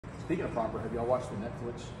Speaking of proper, have y'all watched the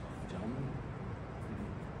Netflix Gentleman?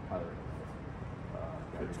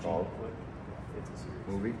 It's called? It's a series.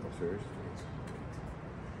 Movie? Oh, serious?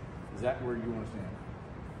 Is that where you want to stand?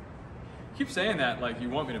 You keep saying that like you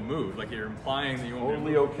want me to move, like you're implying that you want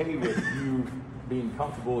Totally me to move. okay with you being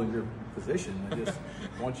comfortable in your position. I just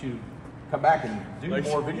want you to come back and do Like,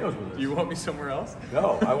 more videos with us. You want me somewhere else?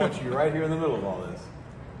 No, I want you right here in the middle of all this.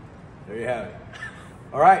 There you have it.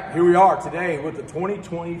 All right, here we are today with the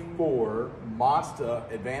 2024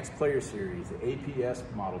 Monsta Advanced Player Series, the APS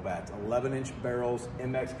model bats, 11-inch barrels,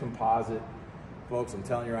 MX composite. Folks, I'm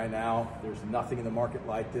telling you right now, there's nothing in the market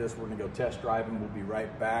like this. We're gonna go test drive them. We'll be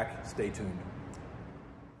right back. Stay tuned.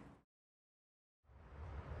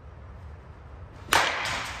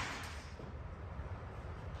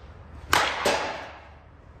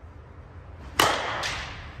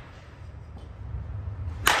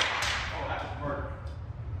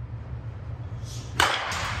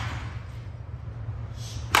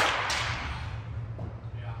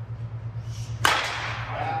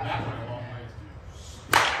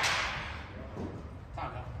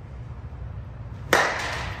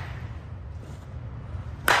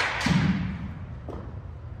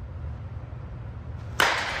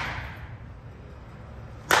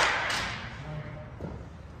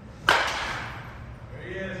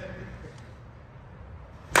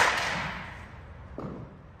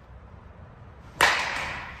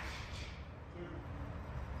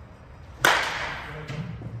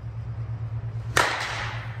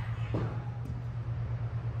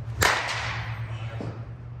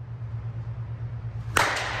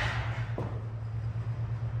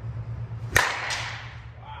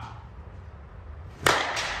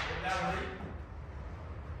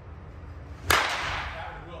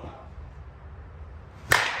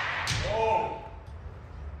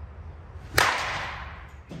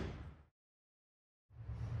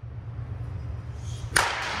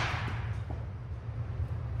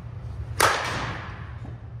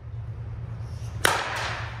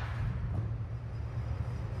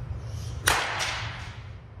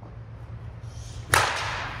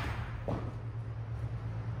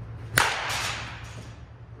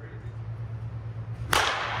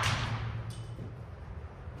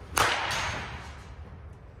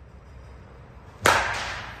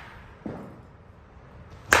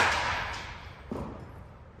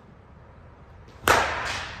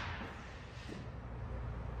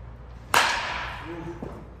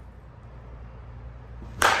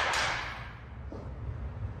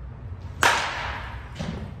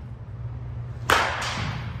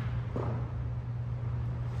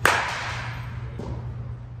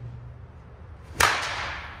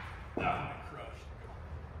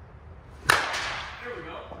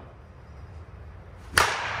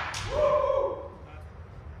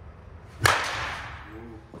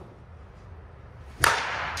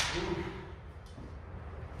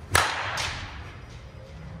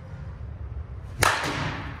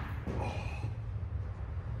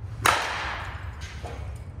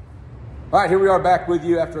 All right, here we are back with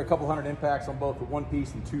you after a couple hundred impacts on both the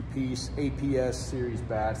one-piece and two-piece APS series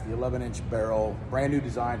bats, the 11-inch barrel, brand new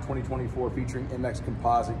design, 2024, featuring MX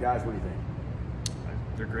composite. Guys, what do you think?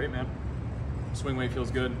 They're great, man. Swing weight feels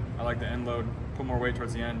good. I like the end load. Put more weight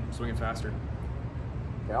towards the end, swinging faster.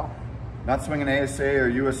 Cal? Not swinging ASA or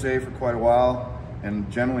USA for quite a while, and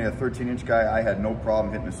generally a 13-inch guy, I had no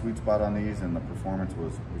problem hitting a sweet spot on these, and the performance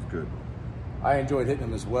was good. I enjoyed hitting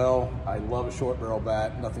them as well. I love a short barrel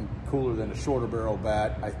bat. Nothing cooler than a shorter barrel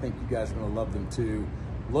bat. I think you guys are going to love them too.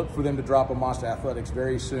 Look for them to drop on Monsta Athletics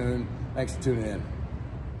very soon. Thanks for tuning in.